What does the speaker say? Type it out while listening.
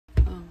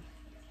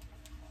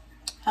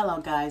Hello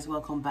guys,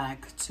 welcome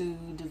back to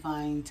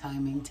Divine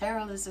Timing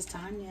Tarot. This is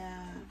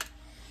Tanya.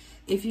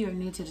 If you are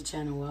new to the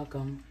channel,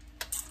 welcome.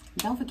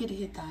 Don't forget to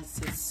hit that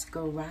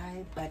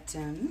subscribe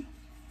button.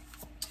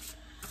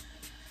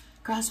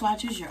 Cross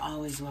watchers, you're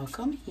always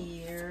welcome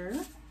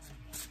here.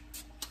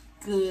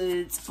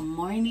 Good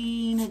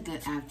morning,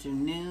 good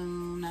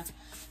afternoon,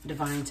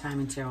 Divine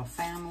Timing Tarot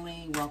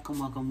family. Welcome,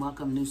 welcome,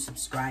 welcome, new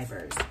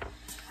subscribers.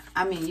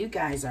 I mean, you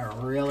guys are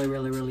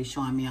really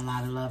showing me a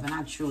lot of love, and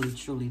I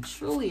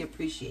truly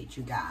appreciate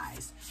you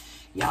guys.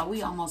 Y'all,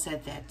 we almost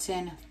at that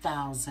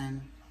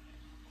 10,000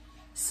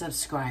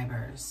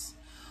 subscribers.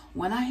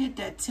 When I hit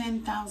that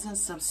 10,000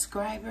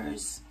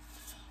 subscribers,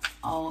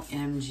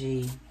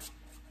 OMG,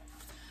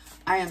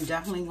 I am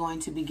definitely going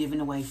to be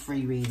giving away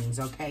free readings,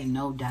 okay?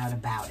 No doubt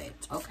about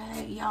it,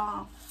 okay,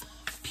 y'all?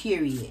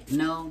 Period.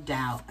 No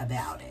doubt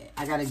about it.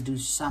 I got to do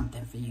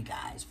something for you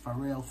guys. For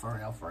real.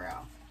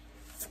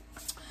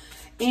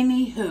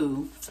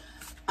 Anywho,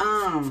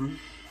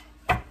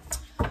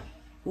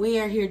 we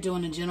are here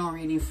doing a general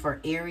reading for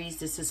Aries.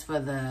 This is for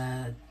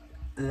the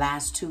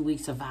last 2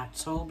 weeks of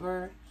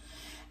October.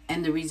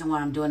 And the reason why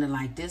I'm doing it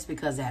like this,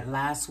 because that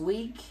last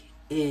week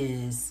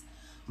is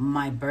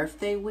my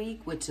birthday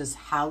week, which is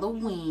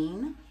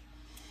Halloween.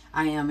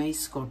 I am a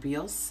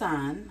Scorpio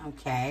sun,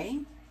 okay?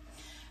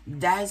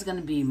 That is going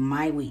to be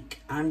my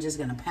week. I'm just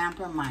going to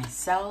pamper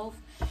myself.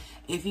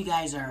 If you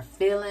guys are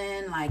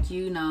feeling like,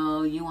 you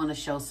know, you want to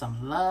show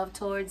some love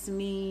towards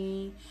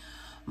me,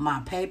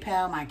 my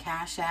PayPal, my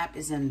Cash App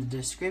is in the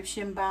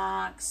description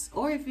box.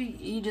 Or if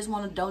you just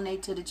want to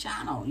donate to the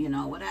channel, you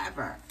know,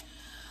 whatever.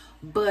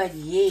 But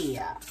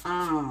yeah,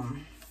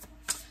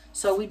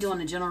 so we're doing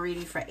a general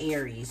reading for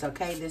Aries,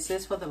 okay? This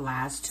is for the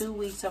last 2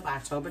 weeks of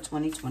October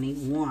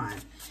 2021.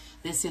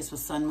 This is for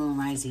Sun, Moon,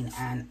 Rising,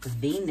 and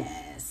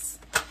Venus.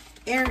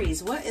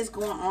 Aries, what is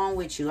going on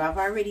with you? I've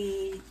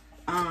already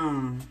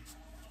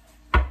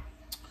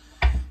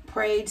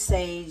prayed,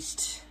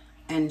 saged,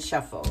 and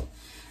shuffled.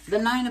 The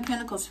Nine of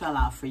Pentacles fell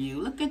out for you.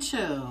 Look at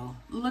you.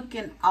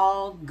 Looking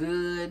all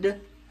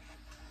good.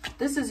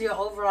 This is your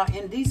overall,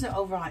 and these are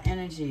overall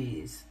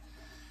energies.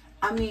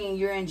 I mean,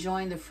 you're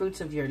enjoying the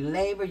fruits of your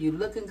labor. You're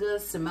looking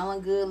good,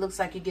 smelling good. Looks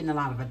like you're getting a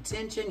lot of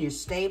attention. You're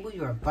stable.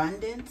 You're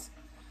abundant.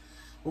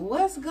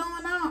 What's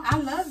going on? I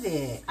love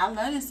it. I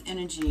love this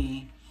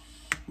energy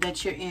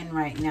that you're in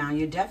right now.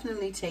 You're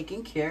definitely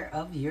taking care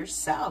of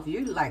yourself.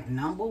 You're like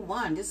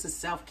 #1. This is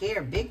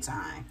self-care big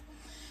time.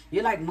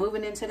 You're like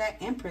moving into that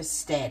Empress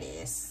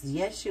status.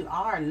 Yes, you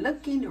are.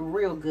 Looking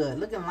real good.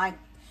 Looking like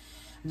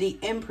the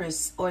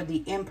Empress or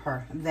the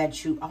Emperor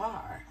that you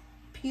are.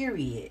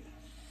 Period.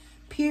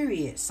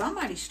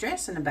 Somebody's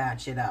stressing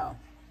about you, though.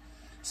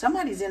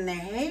 Somebody's in their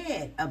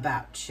head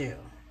about you.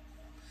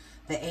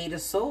 The Eight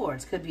of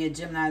Swords could be a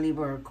Gemini,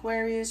 Libra,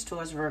 Aquarius,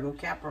 Taurus, Virgo,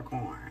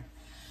 Capricorn.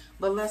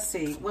 But let's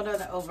see, what are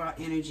the overall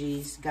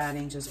energies, God,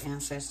 angels,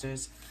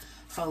 ancestors,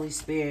 Holy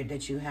Spirit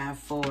that you have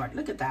for,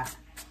 look at that.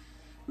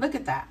 Look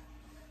at that.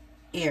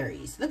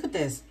 Aries, look at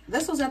this.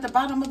 This was at the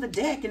bottom of the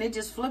deck and it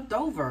just flipped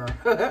over.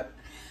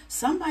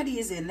 Somebody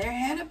is in their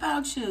head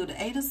about you,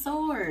 the Eight of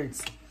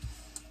Swords.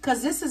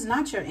 Because this is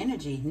not your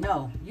energy.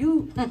 No,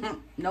 you,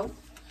 nope.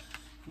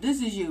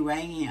 This is you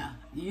right here.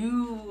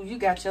 You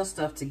got your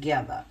stuff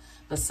together,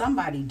 but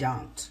somebody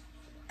don't.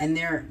 And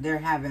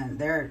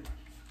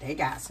they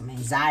got some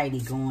anxiety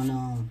going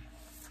on.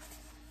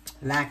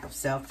 Lack of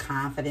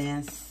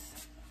self-confidence.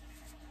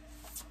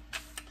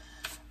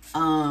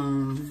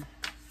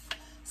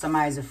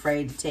 Somebody's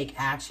afraid to take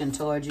action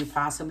towards you,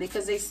 possibly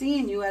because they're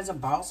seeing you as a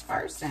boss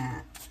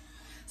person.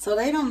 So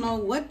they don't know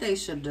what they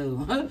should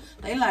do.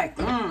 They like,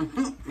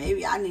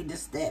 maybe I need to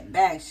step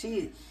back.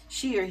 She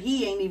or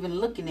he ain't even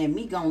looking at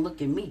me, gonna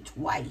look at me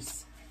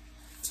twice.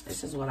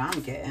 This is what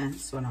I'm getting.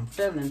 This is what I'm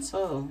feeling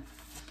too.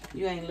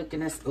 You ain't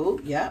looking at,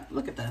 oh, yep,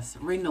 look at this.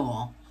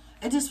 Renewal.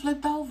 It just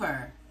flipped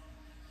over.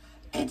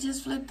 It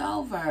just flipped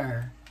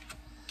over.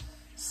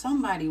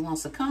 Somebody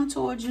wants to come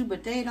towards you,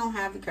 but they don't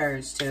have the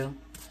courage to.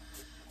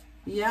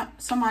 Yep,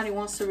 somebody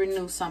wants to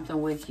renew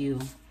something with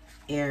you,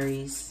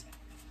 Aries.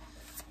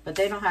 But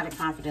they don't have the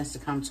confidence to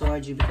come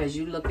towards you because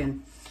you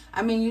looking,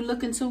 I mean, you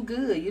looking too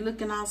good. You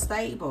looking all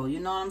stable. You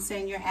know what I'm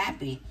saying? You're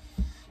happy.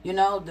 You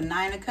know, the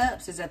Nine of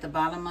Cups is at the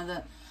bottom of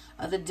the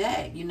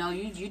deck. You know,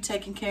 you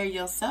taking care of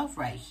yourself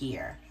right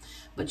here.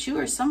 But you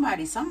are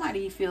somebody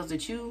feels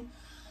that you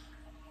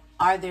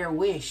are their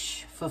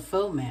wish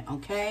fulfillment,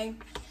 okay?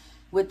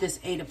 With this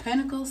Eight of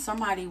Pentacles,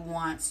 somebody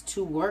wants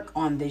to work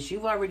on this.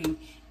 You've already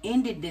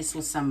ended this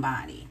with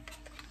somebody.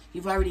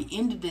 You've already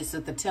ended this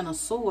with the Ten of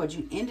Swords.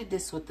 You ended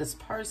this with this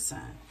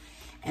person.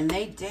 And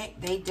they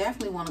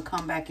definitely want to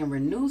come back and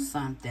renew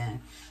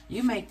something.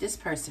 You make this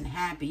person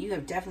happy. You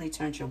have definitely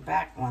turned your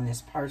back on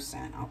this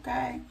person,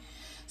 okay?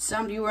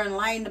 You were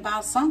enlightened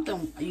about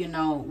something, you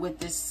know, with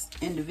this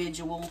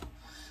individual.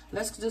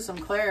 Let's do some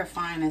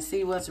clarifying and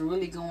see what's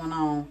really going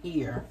on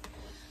here.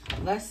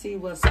 Let's see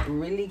what's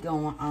really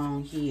going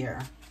on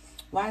here.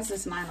 Why is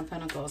this Nine of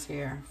Pentacles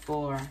here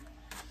for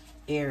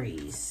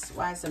Aries?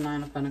 Why is the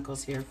Nine of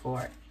Pentacles here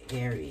for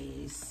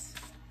Aries?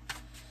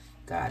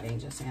 God,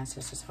 angels,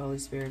 ancestors, Holy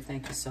Spirit,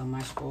 thank you so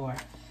much for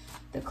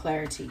the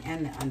clarity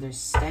and the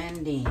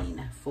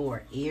understanding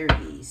for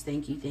Aries.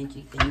 Thank you, thank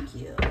you, thank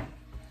you.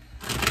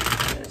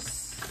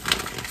 Just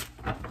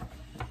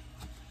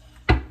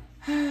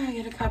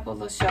get a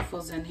couple of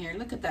shuffles in here.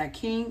 Look at that.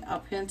 King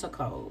of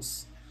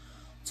Pentacles.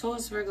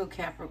 Taurus, Virgo,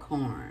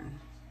 Capricorn.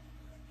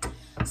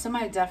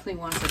 Somebody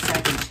definitely wants a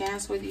second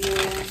chance with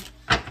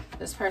you.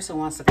 This person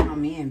wants to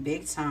come in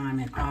big time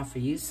and offer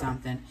you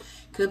something.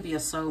 Could be a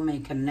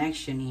soulmate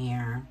connection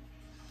here.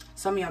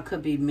 Some of y'all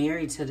could be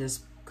married to this,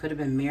 could have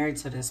been married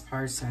to this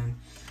person.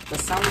 But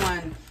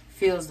someone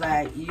feels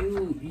like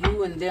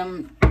you and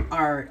them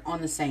are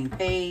on the same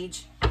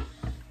page.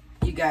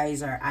 You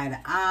guys are eye to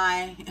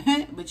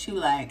eye. But you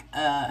like,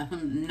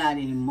 not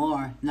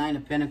anymore. Nine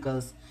of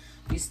Pentacles.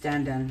 You're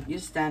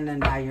standing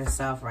by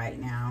yourself right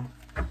now.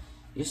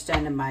 You're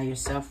standing by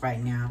yourself right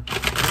now.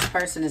 This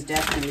person is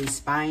definitely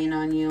spying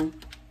on you.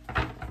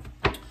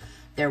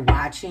 They're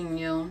watching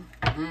you.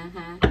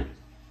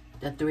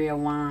 The Three of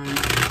Wands.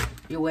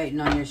 You're waiting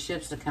on your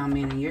ships to come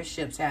in, and your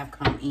ships have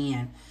come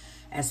in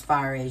as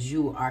far as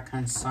you are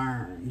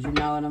concerned. You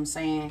know what I'm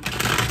saying?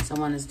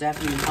 Someone is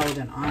definitely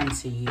holding on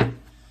to you,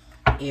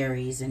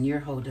 Aries, and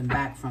you're holding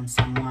back from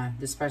someone.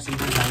 This person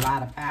has a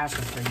lot of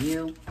passion for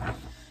you.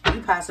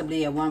 You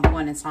possibly at one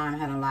point in time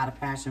had a lot of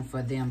passion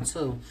for them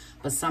too.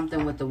 But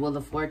something with the Wheel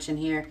of Fortune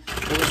here,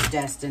 it was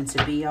destined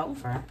to be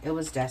over. It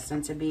was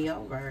destined to be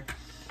over.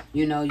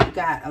 You know, you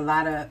got a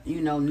lot of,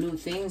 you know, new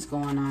things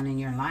going on in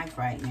your life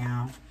right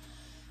now.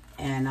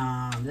 And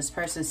this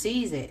person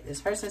sees it.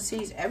 This person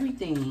sees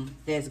everything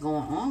that's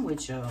going on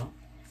with you.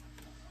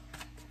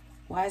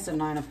 Why is the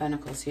Nine of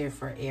Pentacles here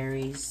for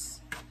Aries?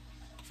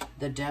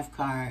 The Death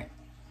card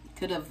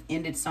could have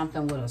ended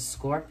something with a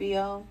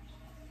Scorpio.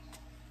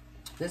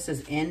 This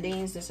is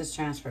endings. This is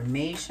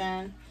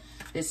transformation.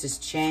 This is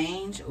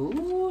change.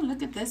 Ooh,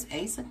 look at this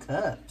Ace of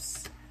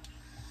Cups.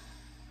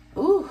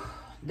 Ooh,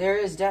 there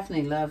is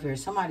definitely love here.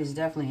 Somebody's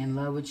definitely in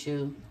love with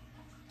you.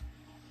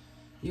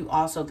 You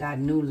also got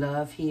new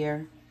love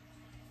here.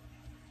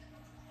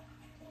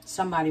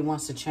 Somebody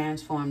wants to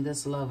transform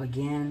this love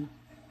again.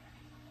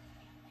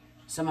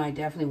 Somebody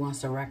definitely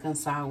wants to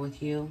reconcile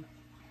with you.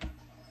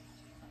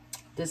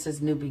 This is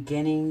new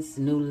beginnings,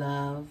 new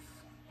love.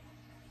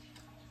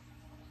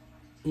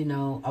 You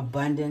know,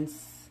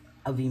 abundance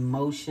of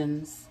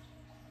emotions.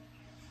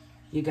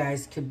 You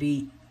guys could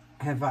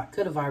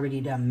have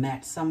already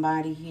met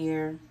somebody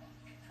here.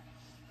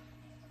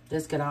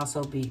 This could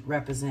also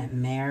represent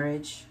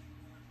marriage,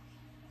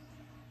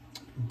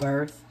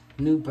 birth,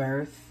 new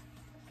birth.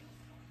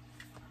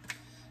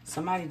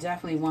 Somebody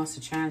definitely wants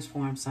to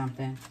transform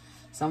something.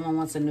 Someone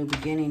wants a new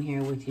beginning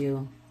here with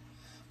you.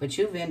 But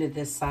you've ended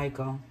this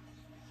cycle.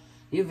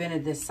 You've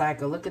ended this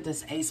cycle. Look at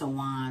this Ace of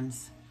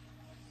Wands.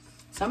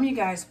 Some of you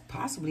guys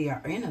possibly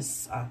are in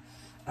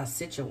a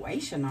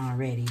situation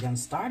already. Done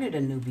started a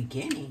new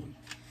beginning.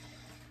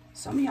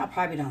 Some of y'all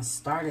probably done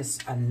started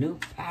a new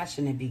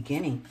passionate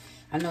beginning.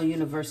 I know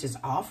universe is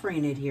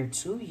offering it here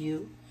to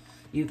you.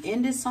 You've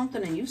ended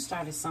something and you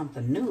started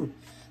something new.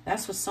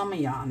 That's for some of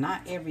y'all,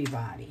 not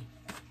everybody.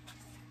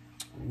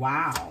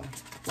 Wow.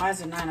 Why is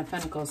the Nine of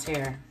Pentacles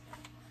here?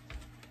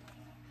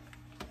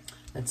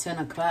 The Ten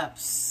of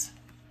Cups.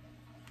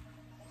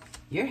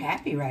 You're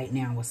happy right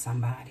now with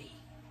somebody.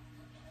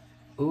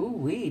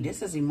 Ooh-wee,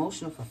 this is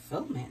emotional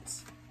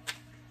fulfillment.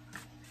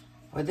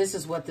 Or this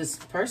is what this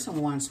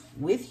person wants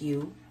with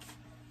you.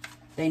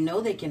 They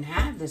know they can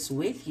have this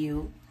with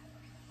you.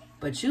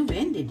 But you've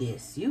ended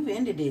this. You've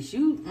ended this.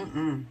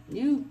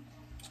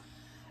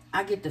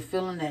 I get the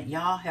feeling that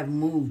y'all have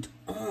moved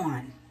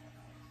on.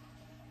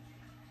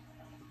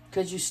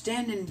 Because you're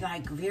standing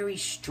like very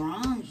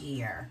strong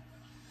here.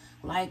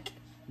 Like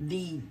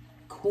the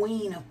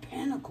Queen of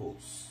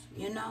Pentacles,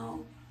 you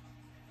know.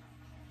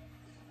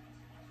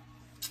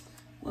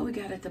 Well, we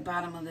got at the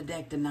bottom of the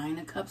deck the Nine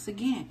of Cups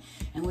again.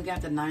 And we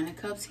got the Nine of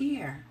Cups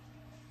here.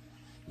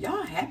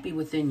 Y'all happy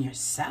within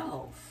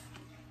yourself.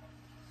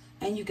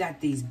 And you got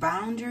these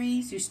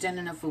boundaries. You're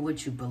standing up for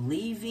what you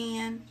believe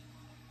in.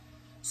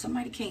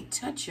 Somebody can't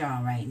touch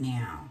y'all right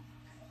now.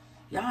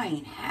 Y'all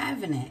ain't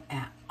having it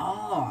at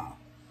all.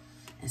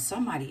 And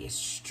somebody is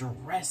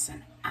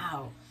stressing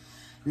out.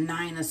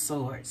 Nine of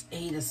Swords,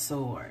 Eight of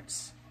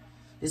Swords.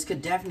 This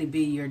could definitely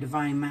be your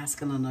divine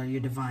masculine or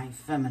your divine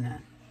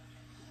feminine.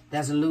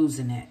 That's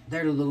losing it.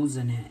 They're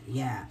losing it.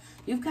 Yeah.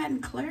 You've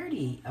gotten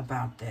clarity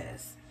about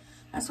this.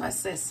 That's why I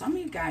said some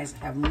of you guys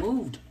have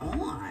moved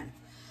on.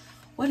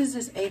 What is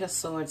this Eight of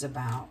Swords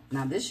about?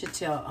 Now, this should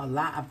tell a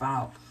lot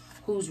about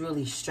who's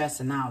really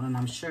stressing out. And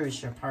I'm sure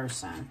it's your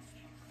person.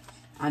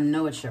 I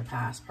know it's your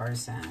past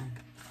person.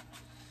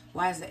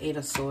 Why is the Eight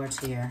of Swords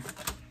here?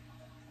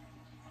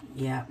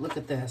 Yeah, look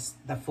at this.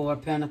 The Four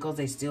of Pentacles,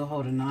 they still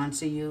holding on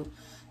to you.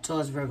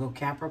 Taurus, Virgo,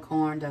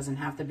 Capricorn. Doesn't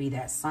have to be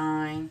that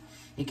sign.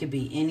 It could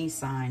be any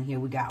sign here.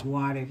 We got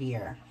water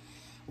here.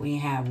 We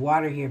have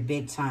water here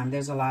big time.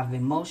 There's a lot of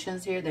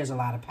emotions here. There's a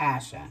lot of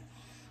passion.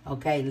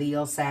 Okay,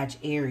 Leo, Sag,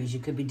 Aries. You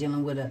could be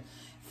dealing with a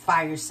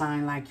fire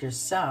sign like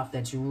yourself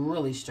that's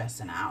really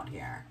stressing out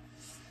here.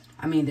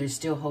 I mean, they're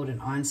still holding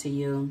on to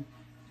you.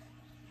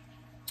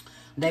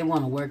 They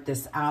want to work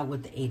this out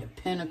with the Eight of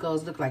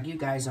Pentacles. Look like you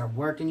guys are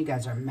working. You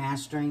guys are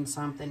mastering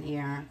something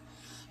here.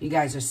 You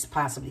guys are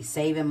possibly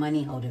saving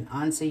money, holding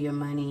on to your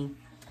money.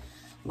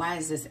 Why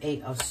is this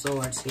Eight of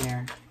Swords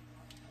here?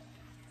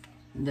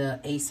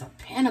 The Ace of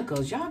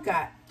Pentacles. Y'all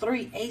got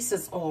 3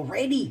 aces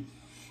already.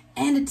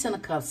 And the Ten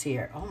of Cups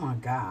here. Oh my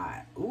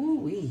God.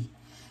 Ooh-wee.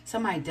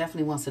 Somebody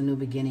definitely wants a new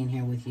beginning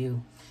here with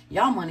you.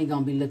 Y'all money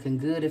going to be looking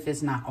good. If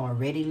it's not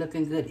already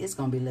looking good, it's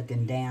going to be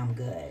looking damn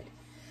good.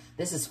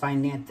 This is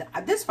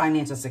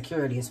financial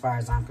security as far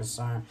as I'm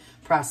concerned.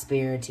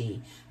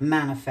 Prosperity,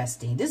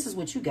 manifesting. This is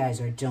what you guys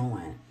are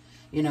doing.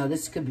 You know,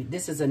 this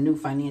is a new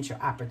financial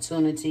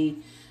opportunity.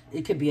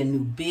 It could be a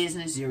new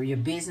business. Your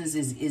business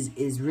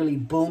is really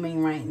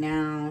booming right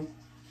now.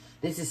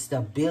 This is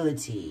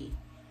stability.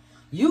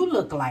 You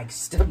look like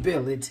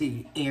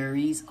stability,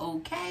 Aries.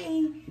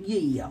 Okay.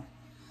 Yeah.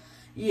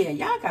 Yeah,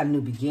 y'all got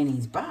new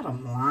beginnings.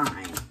 Bottom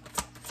line.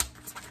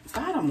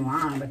 Bottom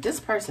line. But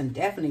this person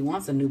definitely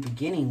wants a new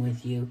beginning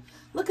with you.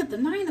 Look at the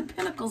Nine of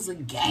Pentacles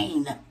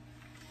again.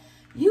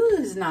 You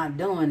is not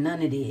doing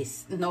none of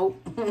this.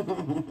 Nope.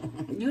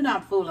 You're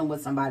not fooling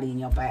with somebody in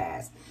your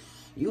past.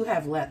 You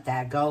have let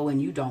that go,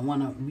 and you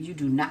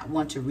do not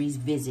want to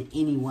revisit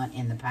anyone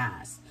in the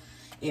past.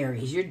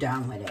 Aries, you're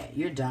done with it.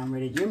 You're done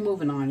with it. You're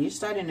moving on. You're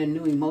starting a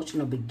new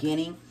emotional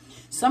beginning.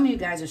 Some of you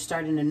guys are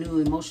starting a new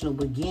emotional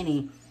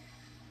beginning,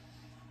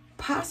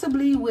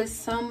 possibly with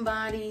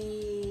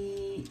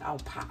somebody,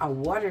 a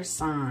water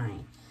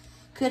sign.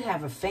 Could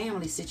have a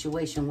family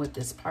situation with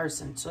this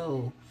person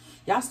too.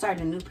 Y'all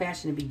starting a new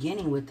passionate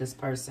beginning with this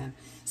person.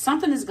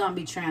 Something is going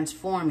to be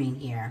transforming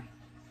here.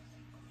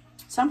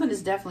 Something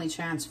is definitely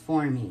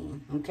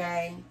transforming,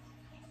 okay?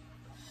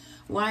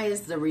 Why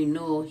is the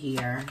renewal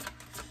here?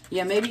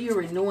 Yeah, maybe you're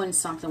renewing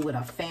something with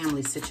a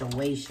family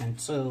situation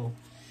too.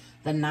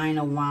 The Nine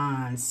of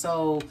Wands.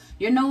 So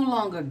you're no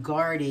longer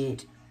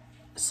guarded.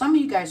 Some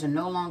of you guys are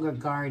no longer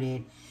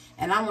guarded.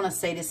 And I want to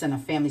say this in a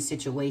family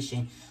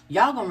situation.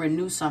 Y'all going to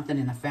renew something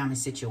in a family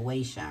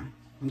situation.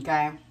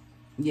 Okay?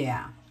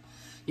 Yeah.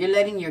 You're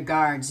letting your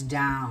guards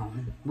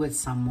down with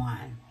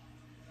someone.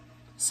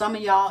 Some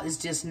of y'all is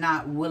just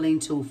not willing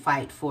to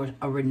fight for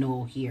a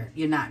renewal here.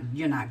 You're not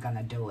going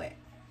to do it.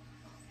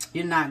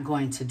 You're not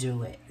going to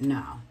do it.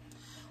 No.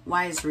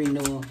 Why is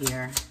renewal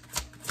here?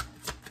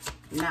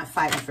 You're not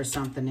fighting for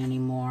something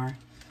anymore.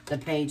 The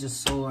Page of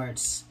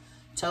Swords.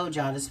 Told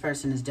y'all this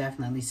person is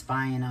definitely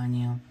spying on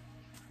you.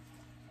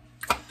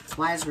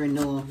 Why is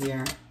renewal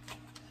here?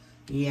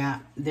 Yeah,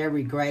 they're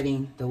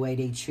regretting the way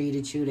they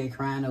treated you. They're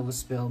crying over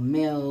spilled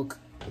milk.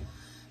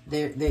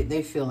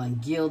 They're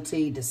feeling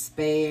guilty,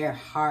 despair,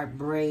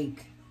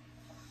 heartbreak.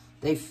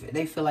 They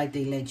feel like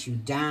they let you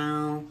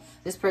down.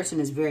 This person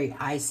is very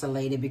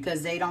isolated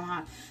because they don't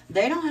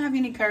have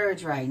any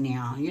courage right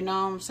now. You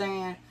know what I'm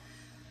saying?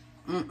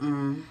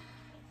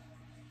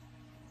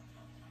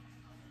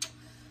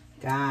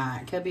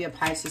 God, could be a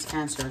Pisces,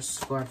 Cancer, or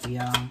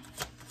Scorpio.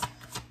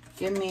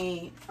 Give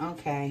me,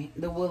 okay,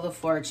 the Wheel of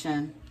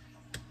Fortune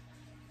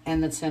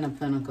and the Ten of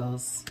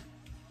Pentacles.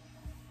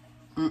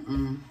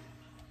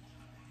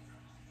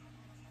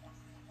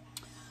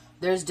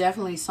 There's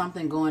definitely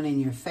something going in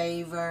your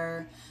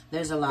favor.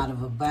 There's a lot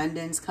of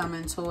abundance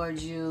coming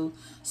towards you.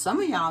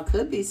 Some of y'all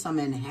could be some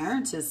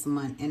inheritance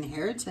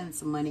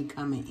money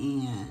coming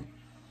in.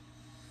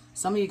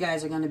 Some of you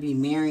guys are going to be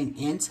marrying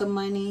into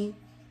money.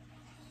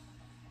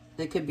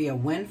 There could be a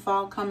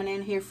windfall coming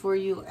in here for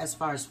you as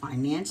far as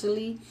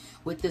financially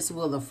with this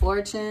Wheel of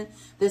Fortune.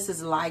 This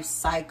is life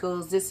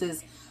cycles. This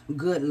is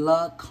good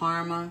luck,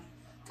 karma.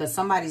 Because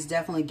somebody's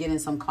definitely getting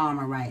some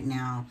karma right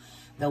now.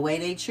 The way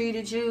they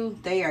treated you,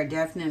 they are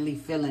definitely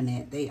feeling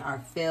it. They are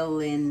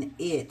feeling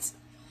it.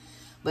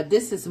 But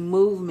this is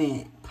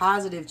movement,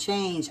 positive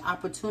change,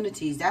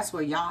 opportunities. That's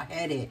where y'all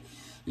headed.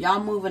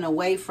 Y'all moving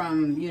away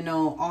from, you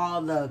know,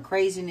 all the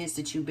craziness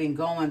that you've been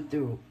going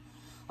through.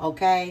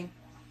 Okay?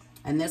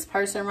 And this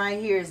person right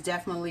here is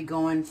definitely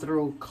going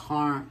through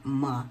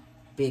karma.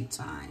 Big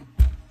time.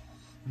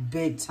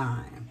 Big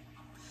time.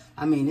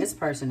 I mean, this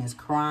person is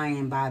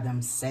crying by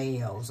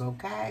themselves,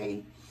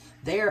 okay?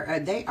 They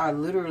are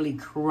literally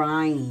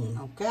crying,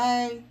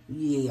 okay?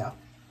 Yeah.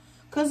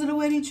 Because of the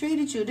way they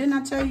treated you. Didn't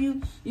I tell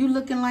you, you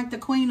looking like the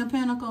Queen of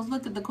Pentacles?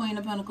 Look at the Queen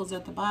of Pentacles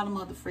at the bottom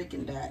of the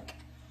freaking deck.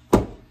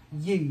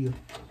 Yeah.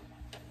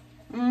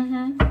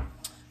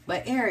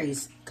 But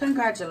Aries,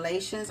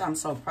 congratulations. I'm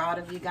so proud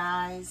of you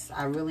guys.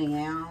 I really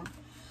am.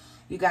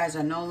 You guys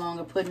are no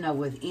longer putting up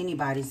with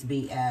anybody's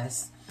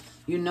BS.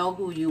 You know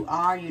who you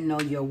are. You know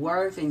your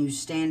worth. And you're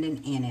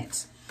standing in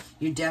it.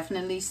 You're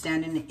definitely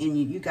standing in,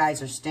 you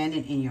guys are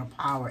standing in your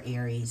power,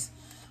 Aries.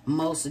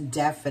 Most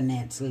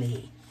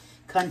definitely.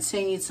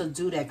 Continue to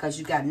do that because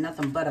you got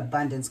nothing but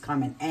abundance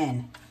coming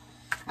in.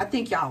 I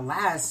think y'all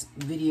last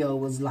video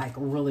was like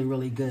really,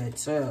 really good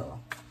too.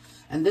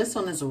 And this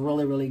one is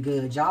really, really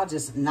good. Y'all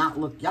just not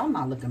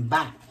looking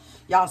back.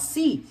 Y'all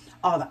see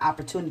all the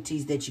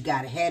opportunities that you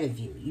got ahead of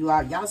you.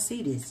 Y'all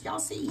see this. Y'all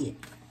see it.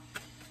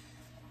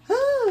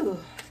 Whew.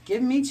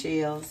 Giving me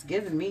chills.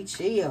 Giving me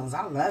chills.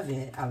 I love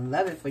it. I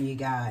love it for you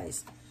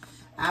guys.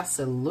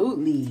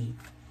 Absolutely.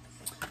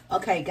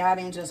 Okay, God,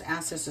 angels,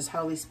 ancestors,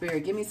 Holy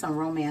Spirit. Give me some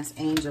romance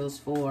angels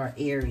for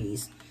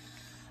Aries.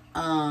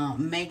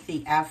 Make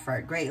the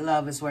effort. Great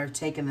love is worth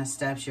taking the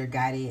steps you're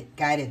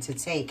guided to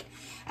take.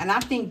 And I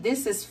think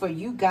this is for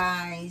you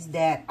guys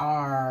that's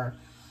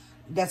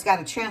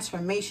got a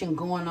transformation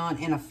going on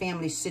in a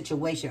family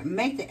situation.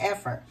 Make the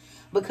effort,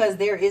 because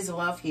there is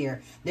love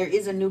here. There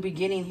is a new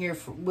beginning here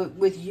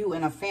with you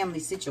in a family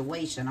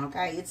situation,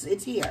 okay?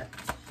 It's here.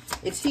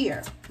 It's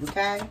here,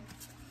 okay?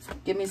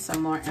 Give me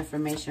some more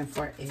information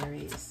for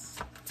Aries.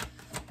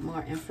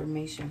 More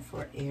information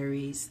for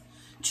Aries.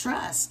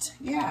 Trust.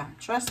 Yeah,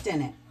 trust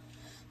in it.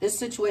 This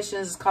situation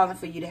is calling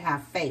for you to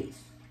have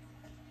faith.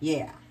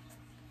 Yeah.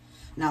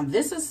 Now,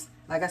 this is,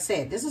 like I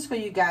said, this is for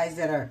you guys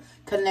that are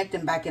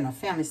connecting back in a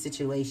family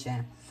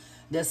situation.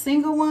 The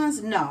single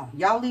ones, no.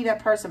 Y'all leave that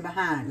person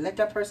behind. Let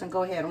that person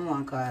go ahead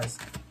on, because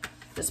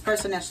this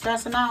person that's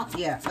stressing out,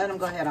 yeah, let them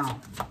go ahead on.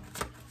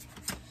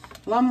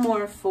 One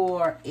more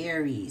for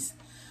Aries.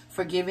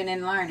 Forgiving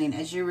and learning.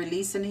 As you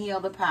release and heal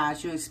the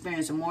past, you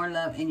experience more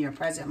love in your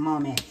present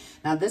moment.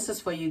 Now, this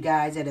is for you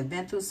guys that have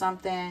been through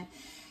something,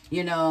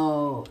 you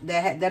know,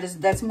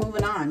 that's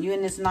moving on. You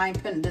in this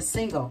this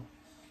single.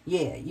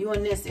 Yeah, you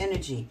in this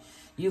energy.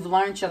 You've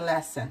learned your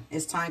lesson.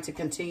 It's time to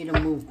continue to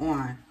move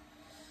on.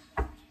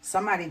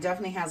 Somebody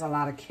definitely has a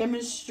lot of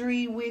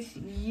chemistry with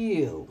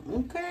you.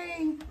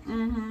 Okay.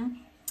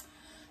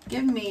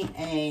 Give me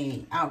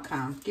a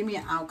outcome. Give me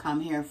an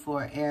outcome here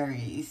for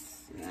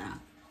Aries. Yeah.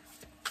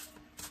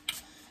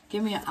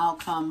 Give me an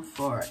outcome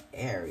for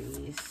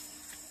Aries.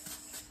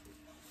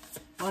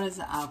 What is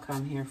the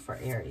outcome here for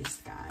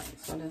Aries, guys?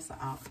 What is the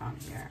outcome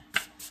here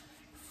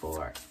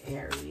for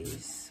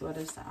Aries? What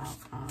is the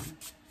outcome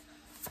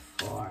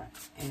for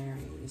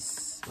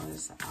Aries? What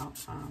is the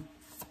outcome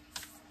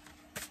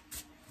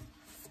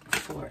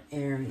for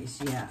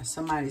Aries? Yeah,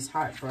 somebody's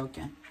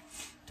heartbroken.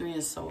 3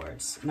 of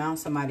Swords. Now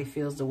somebody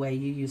feels the way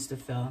you used to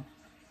feel.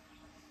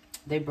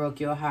 They broke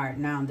your heart.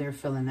 Now they're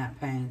feeling that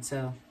pain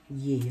too.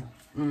 Yeah.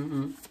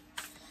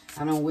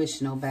 I don't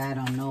wish no bad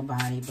on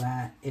nobody,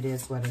 but it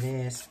is what it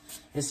is.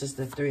 This is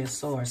the 3 of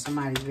Swords.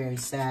 Somebody's very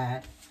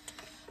sad.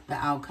 The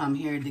outcome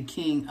here, the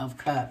King of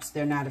Cups.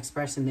 They're not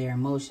expressing their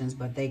emotions,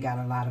 but they got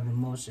a lot of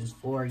emotions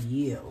for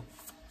you.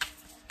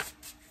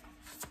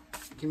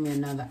 Give me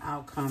another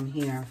outcome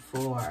here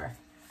for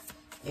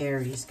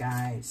Aries,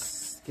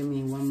 guys. Give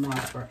me one more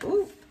for...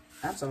 Ooh,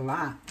 that's a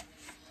lot.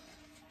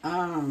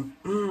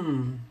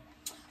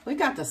 We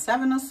got the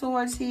 7 of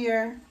Swords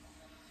here.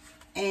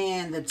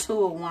 And the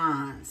 2 of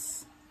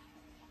Wands.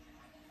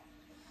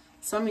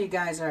 Some of you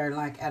guys are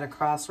like at a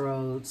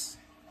crossroads.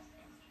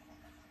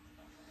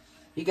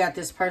 You got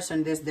this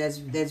person that's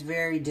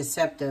very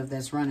deceptive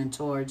that's running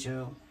towards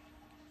you.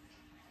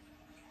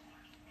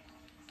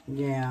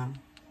 Yeah.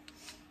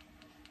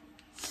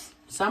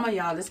 Some of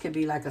y'all, this could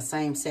be like a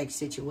same-sex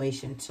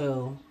situation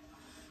too.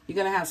 You're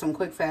going to have some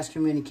quick, fast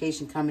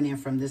communication coming in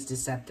from this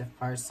deceptive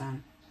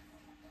person.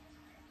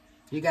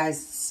 You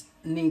guys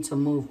need to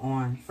move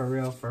on for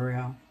real, for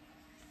real.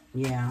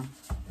 Yeah.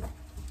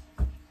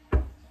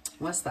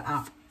 What's the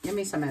out? Give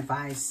me some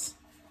advice.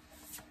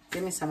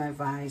 Give me some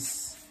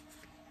advice.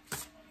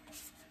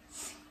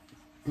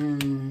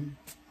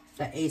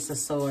 The Ace of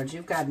Swords.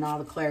 You've gotten all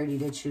the clarity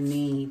that you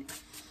need.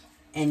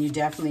 And you're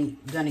definitely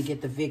going to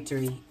get the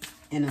victory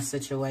in a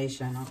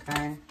situation,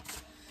 okay?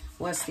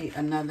 What's the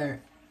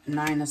another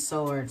 9 of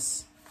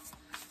Swords?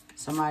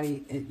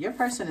 Somebody, your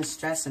person is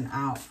stressing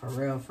out for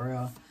real, for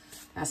real.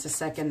 That's the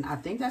second, I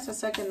think that's the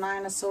second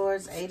 9 of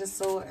Swords. 8 of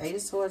Swords. 8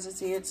 of Swords is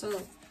here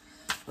too.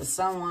 With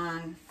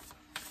someone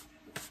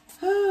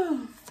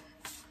who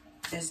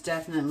is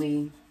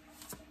definitely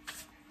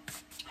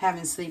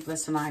having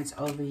sleepless nights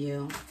over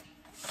you.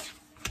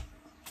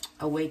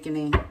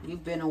 Awakening.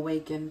 You've been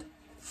awakened.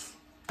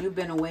 You've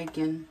been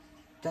awakened.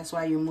 That's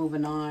why you're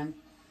moving on.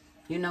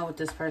 You know what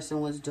this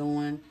person was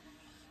doing.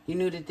 You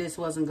knew that this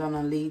wasn't going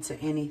to lead to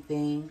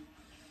anything.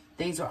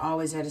 Things were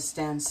always at a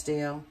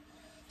standstill.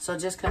 So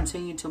just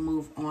continue to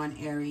move on,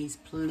 Aries.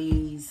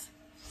 Please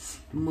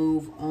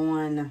move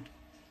on.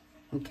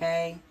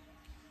 Okay?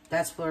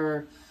 That's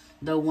for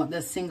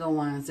the single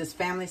ones. This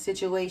family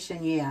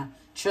situation, yeah.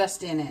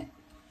 Trust in it.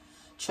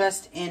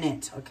 Trust in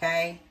it,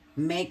 okay?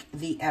 Make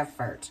the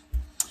effort.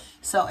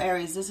 So,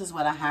 Aries, this is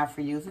what I have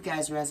for you. If you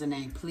guys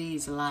resonate,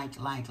 please like the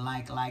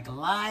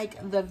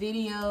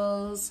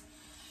videos.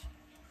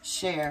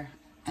 Share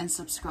and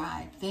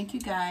subscribe. Thank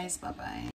you, guys. Bye-bye.